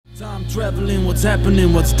Time traveling, what's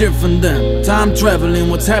happening, what's different then? Time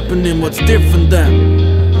traveling, what's happening, what's different then?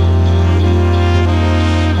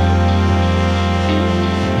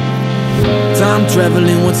 Time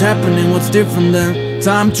traveling, what's happening, what's different then?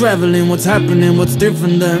 Time traveling, what's happening, what's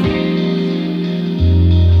different then?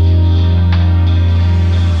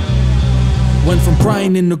 Went from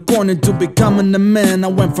crying in the corner to becoming a man. I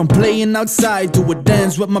went from playing outside to a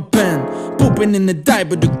dance with my pen. Pooping in the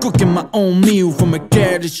diaper to cooking my own meal. From a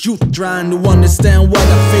careless youth trying to understand what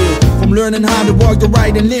I feel. From learning how to walk to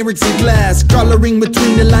writing lyrics in class. Coloring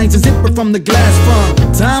between the lines, a zipper from the glass.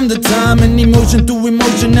 From time to time and emotion to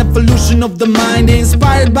emotion. Evolution of the mind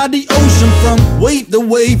inspired by the ocean. From wave to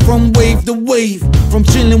wave, from wave to wave. From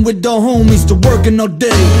chilling with the homies to working all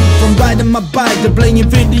day. From riding my bike to playing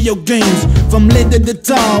video games. From lit to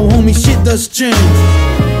tall, homie, shit does change.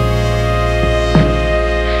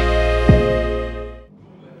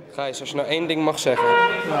 Gijs, als je nou één ding mag zeggen,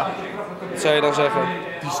 wat zou je dan zeggen?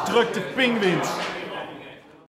 Destructive penguins.